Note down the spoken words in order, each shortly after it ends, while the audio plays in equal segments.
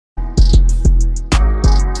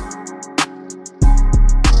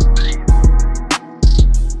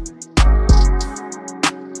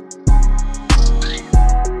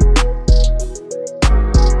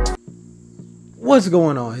What's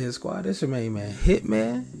going on, Hit Squad? It's your main man,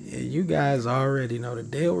 Hitman. And you guys already know the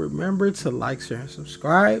deal. Remember to like, share, and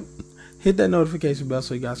subscribe. Hit that notification bell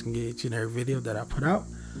so you guys can get each and every video that I put out.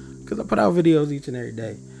 Because I put out videos each and every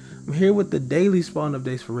day. I'm here with the daily spawn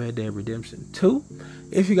updates for Red Dead Redemption 2.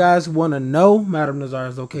 If you guys want to know Madam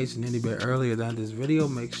Nazar's location any bit earlier than this video,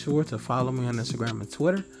 make sure to follow me on Instagram and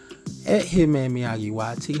Twitter at Hitman Miyagii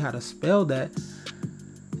YT. How to spell that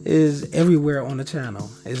is everywhere on the channel.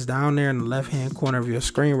 It's down there in the left hand corner of your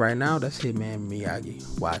screen right now. That's Hitman Miyagii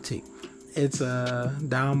YT. It's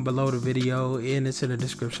down below the video and it's in the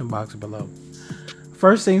description box below.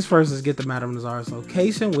 First things first is get the Madam Nazar's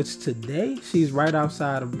location, which today she's right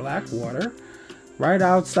outside of Blackwater, right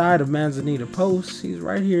outside of Manzanita Post. She's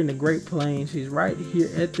right here in the Great Plains. She's right here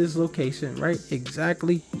at this location, right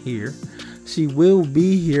exactly here. She will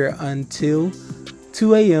be here until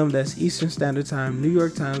 2 a.m. That's Eastern Standard Time, New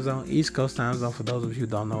York time zone, East Coast time zone for those of you who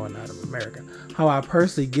don't know and not of America. How I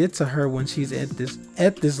personally get to her when she's at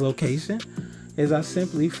this location is I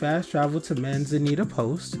simply fast travel to Manzanita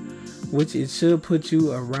Post, which it should put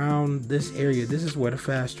you around this area. This is where the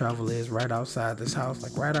fast travel is, right outside this house,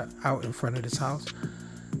 like right out in front of this house.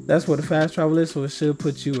 That's where the fast travel is, so it should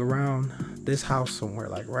put you around this house somewhere,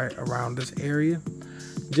 like right around this area.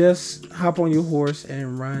 Just hop on your horse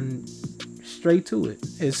and run straight to it.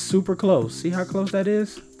 It's super close. See how close that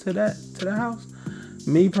is to the house?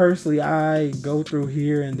 Me personally, I go through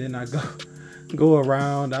here and then I go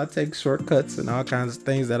around. I take shortcuts and all kinds of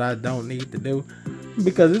things that I don't need to do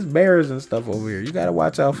because it's bears and stuff over here. You got to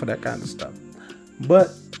watch out for that kind of stuff.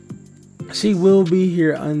 But she will be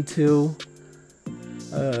here until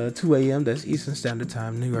 2 a.m. That's Eastern Standard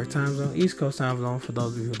Time, New York time zone, East Coast time zone for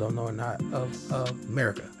those of you who don't know or not of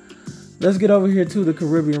America. Let's get over here to the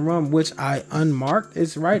Caribbean rum, which I unmarked.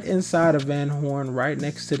 It's right inside of Van Horn, right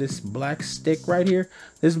next to this black stick right here.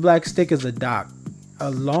 This black stick is a dock.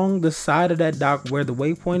 Along the side of that dock where the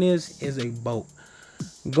waypoint is a boat.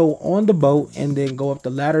 Go on the boat and then go up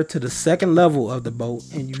the ladder to the second level of the boat,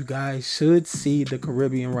 and you guys should see the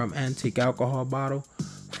Caribbean rum antique alcohol bottle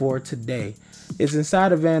for today. It's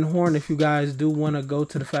inside of Van Horn. If you guys do want to go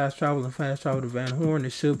to the fast travel and fast travel to Van Horn,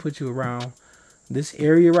 it should put you around this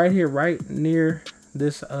area right here, right near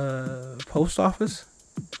this post office,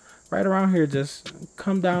 right around here. Just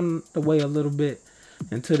come down the way a little bit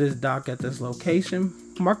into this dock at this location.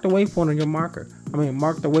 Mark the waypoint on your marker.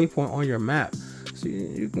 Mark the waypoint on your map, so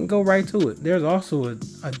you can go right to it. There's also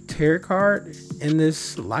a tarot card in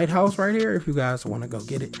this lighthouse right here if you guys want to go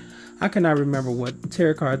get it. I cannot remember what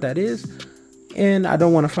tarot card that is, and I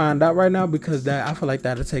don't want to find out right now because I feel like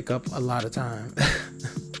that'll take up a lot of time.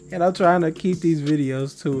 And I'm trying to keep these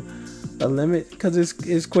videos to a limit because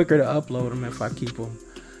it's quicker to upload them if I keep them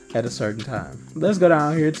at a certain time. Let's go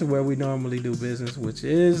down here to where we normally do business, which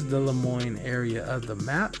is the Lemoyne area of the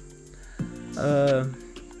map.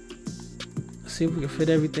 See if we can fit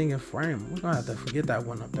everything in frame. We're gonna have to forget that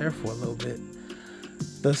one up there for a little bit.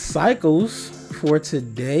 The cycles for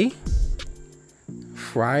today,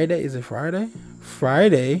 Friday, is it Friday?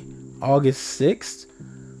 Friday, August 6th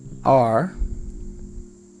are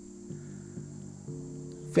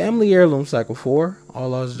Family Heirloom Cycle 4,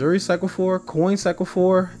 All Odds Jury Cycle 4, Coin Cycle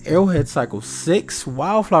 4, Arrowhead Cycle 6,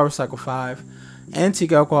 Wildflower Cycle 5,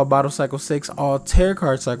 Antique Alcohol Bottle Cycle 6, All Tarot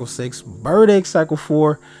Card Cycle 6, Bird Egg Cycle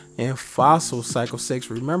 4, and Fossil Cycle 6.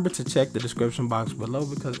 Remember to check the description box below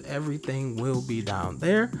because everything will be down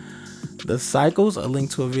there. The cycles, a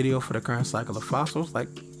link to a video for the current cycle of fossils. I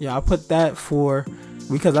put that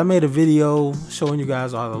because I made a video showing you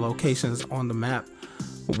guys all the locations on the map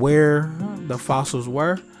where the fossils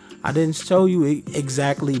were. I didn't show you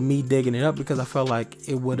exactly me digging it up because I felt like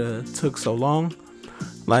it would have took so long,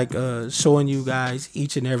 showing you guys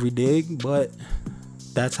each and every dig, but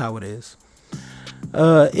that's how it is.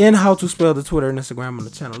 And how to spell the Twitter and Instagram on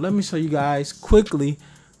the channel. Let me show you guys quickly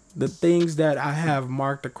the things that I have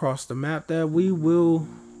marked across the map that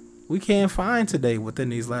we can find today within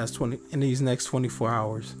these next 24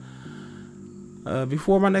 hours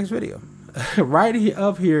before my next video. Right here,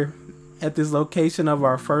 up here at this location of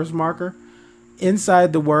our first marker,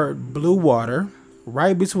 inside the word blue water,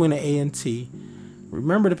 right between the A and T.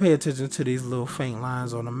 Remember to pay attention to these little faint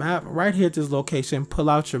lines on the map. Right here at this location, pull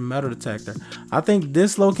out your metal detector. I think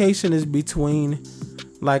this location is between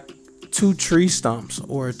like two tree stumps,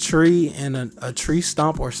 or a tree and a tree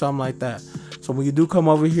stump or something like that. So when you do come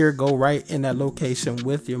over here, go right in that location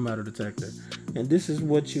with your metal detector. And this is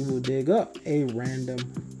what you will dig up, a random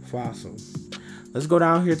fossil. Let's go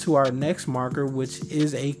down here to our next marker, which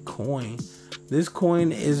is a coin. This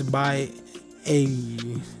coin is by a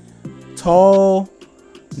tall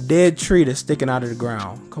dead tree that's sticking out of the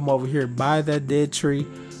ground. Come over here by that dead tree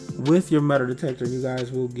with your metal detector. You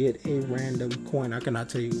guys will get a random coin. I cannot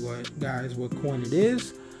tell you what coin it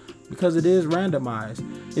is because it is randomized.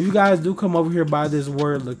 If you guys do come over here by this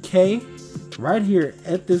word K, right here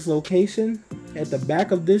at this location, at the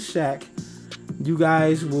back of this shack, you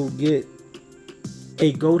guys will get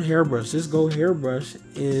a goat hairbrush. This goat hairbrush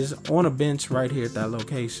is on a bench right here at that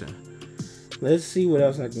location. Let's see what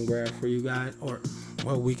else I can grab for you guys, or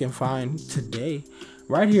what we can find today.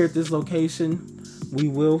 Right here at this location, we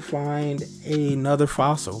will find another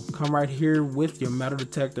fossil. Come right here with your metal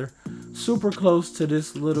detector, super close to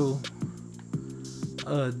this little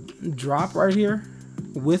drop right here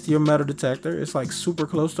with your metal detector. It's like super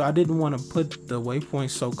close to. I didn't want to put the waypoint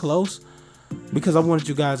so close because I wanted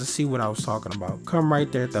you guys to see what I was talking about. Come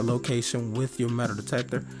right there at that location with your metal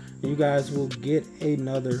detector, and you guys will get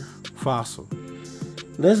another fossil.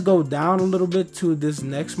 Let's go down a little bit to this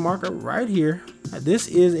next marker right here. This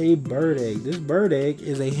is a bird egg. This bird egg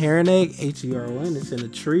is a heron egg, Heron. It's in a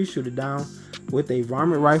tree. Shoot it down with a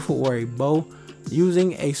varmint rifle or a bow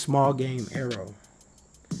using a small game arrow.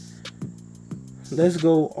 Let's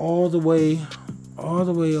go all the way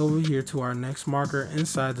over here to our next marker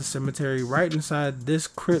inside the cemetery, right inside this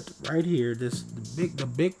crypt right here. The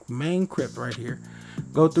big main crypt right here.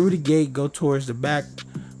 Go through the gate, go towards the back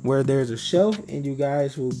where there's a shelf, and you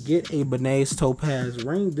guys will get a Benay's Topaz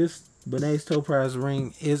ring. This Benay's Topaz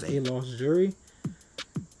ring is a lost jewelry.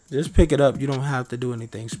 Just pick it up. You don't have to do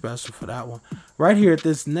anything special for that one. Right here at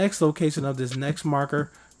this next location of this next marker,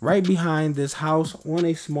 right behind this house on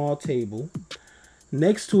a small table,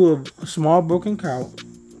 next to a small broken cart,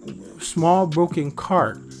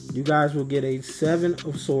 you guys will get a 7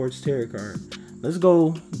 of Swords tarot card. Let's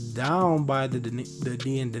go down by the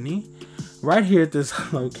D and D. Right here at this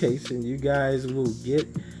location, you guys will get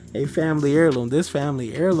a family heirloom. This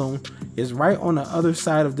family heirloom is right on the other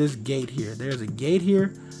side of this gate here. There's a gate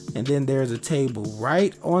here, and then there's a table.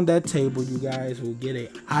 Right on that table, you guys will get a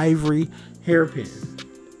ivory hairpin.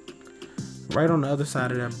 Right on the other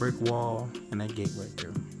side of that brick wall and that gate right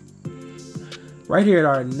there. Right here at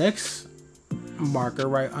our next marker,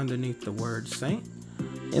 right underneath the word Saint.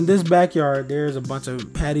 In this backyard, there's a bunch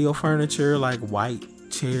of patio furniture like white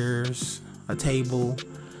chairs, a table,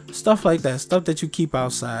 stuff like that. Stuff that you keep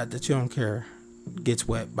outside that you don't care gets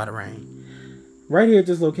wet by the rain. Right here at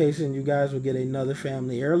this location, you guys will get another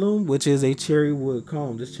family heirloom, which is a cherry wood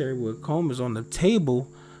comb. This cherry wood comb is on the table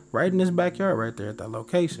right in this backyard right there at that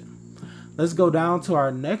location. Let's go down to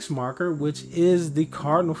our next marker, which is the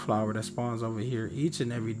cardinal flower that spawns over here each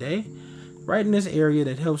and every day. Right in this area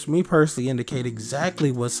that helps me personally indicate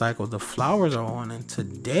exactly what cycle the flowers are on. And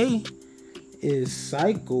today is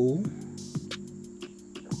cycle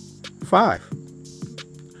 5.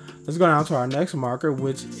 Let's go down to our next marker,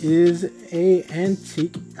 which is a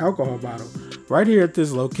antique alcohol bottle. Right here at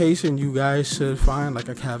this location, you guys should find like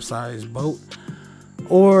a capsized boat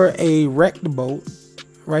or a wrecked boat.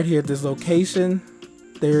 Right here at this location,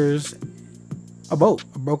 there's a boat,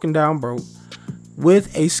 a broken down boat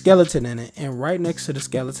with a skeleton in it. And right next to the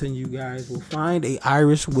skeleton, you guys will find a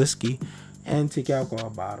Irish whiskey antique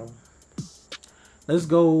alcohol bottle. Let's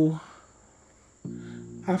go.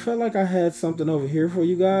 I felt like I had something over here for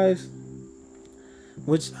you guys,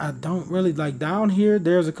 which I don't really like. Down here,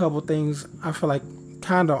 there's a couple things I feel like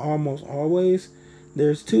kind of almost always.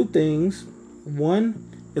 There's 2 things. One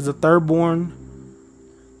is a Thorburn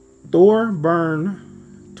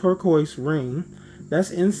turquoise ring.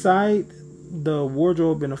 That's inside the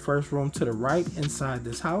wardrobe in the first room to the right inside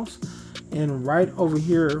this house. And right over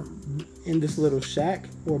here in this little shack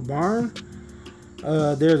or barn,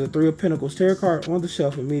 there's a 3 of Pentacles tarot card on the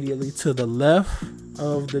shelf immediately to the left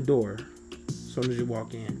of the door as soon as you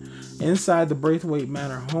walk in. Inside the Braithwaite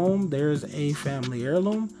Manor home, there's a family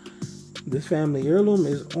heirloom. This family heirloom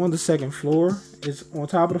is on the 2nd floor. It's on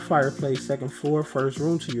top of the fireplace, 2nd floor, first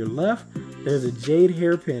room to your left. There's a jade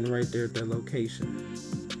hairpin right there at that location.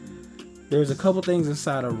 There's a couple things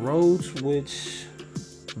inside of Rhodes, which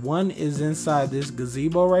one is inside this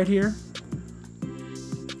gazebo right here.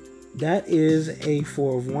 That is a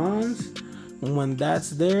 4 of Wands. When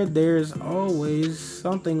that's there, there's always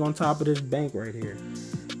something on top of this bank right here.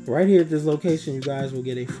 Right here at this location, you guys will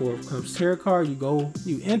get a 4 of Cups tarot card.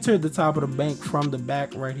 You enter the top of the bank from the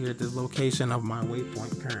back right here at this location of my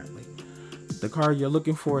waypoint currently. The card you're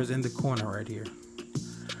looking for is in the corner right here.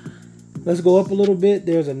 Let's go up a little bit.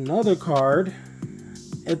 There's another card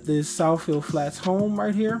at this Southfield Flats home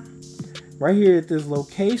right here. Right here at this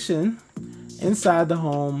location, inside the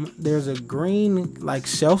home, there's a green like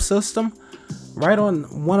shelf system. right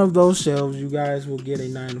on one of those shelves, you guys will get a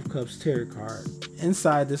Nine of Cups tarot card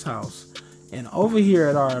inside this house. And over here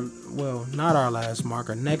at our, well, not our last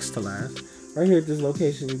marker, next to last, right here at this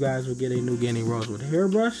location, you guys will get a New Guinea Rosewood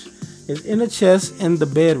hairbrush. It's in a chest in the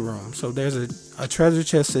bedroom. So there's a treasure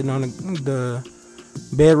chest sitting on the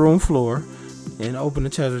bedroom floor. And open the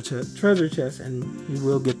treasure chest and you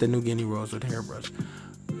will get the New Guinea Rosewood hairbrush.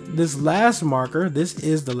 This last marker, this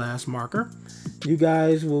is the last marker. You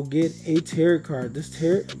guys will get a tarot card.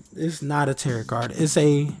 It's not a tarot card. It's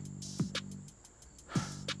an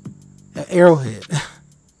arrowhead.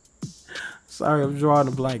 Sorry, I'm drawing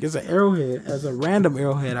a blank. It's an arrowhead. As a random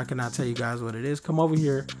arrowhead, I cannot tell you guys what it is. Come over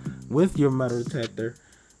here with your metal detector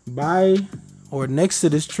by or next to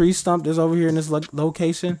this tree stump that's over here in this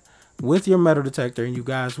location with your metal detector, and you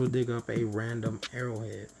guys will dig up a random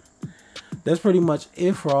arrowhead. That's pretty much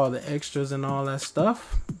it for all the extras and all that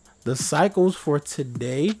stuff. The cycles for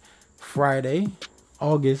today, Friday,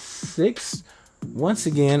 August 6th, once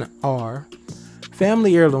again are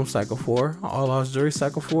Family Heirloom Cycle 4, All Lost Jewelry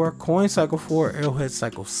Cycle 4, Coin Cycle 4, Arrowhead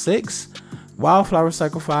Cycle 6, Wildflower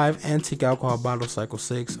Cycle 5, Antique Alcohol Bottle Cycle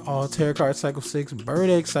 6, All Tarot Card Cycle 6, Bird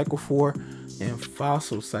Egg Cycle 4, and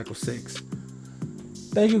Fossil Cycle 6.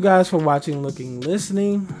 Thank you guys for watching, looking,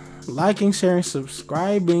 listening, liking, sharing,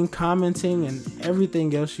 subscribing, commenting, and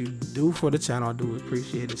everything else you do for the channel. I do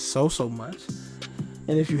appreciate it so much.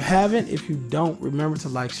 And if you don't, remember to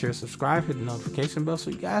like, share, subscribe, hit the notification bell so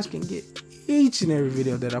you guys can get each and every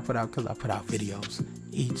video that I put out, because I put out videos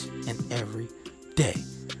each and every day.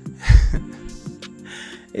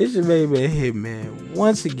 It's your baby Hitman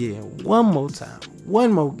once again, one more time,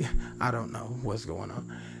 I don't know what's going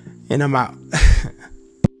on, and I'm out.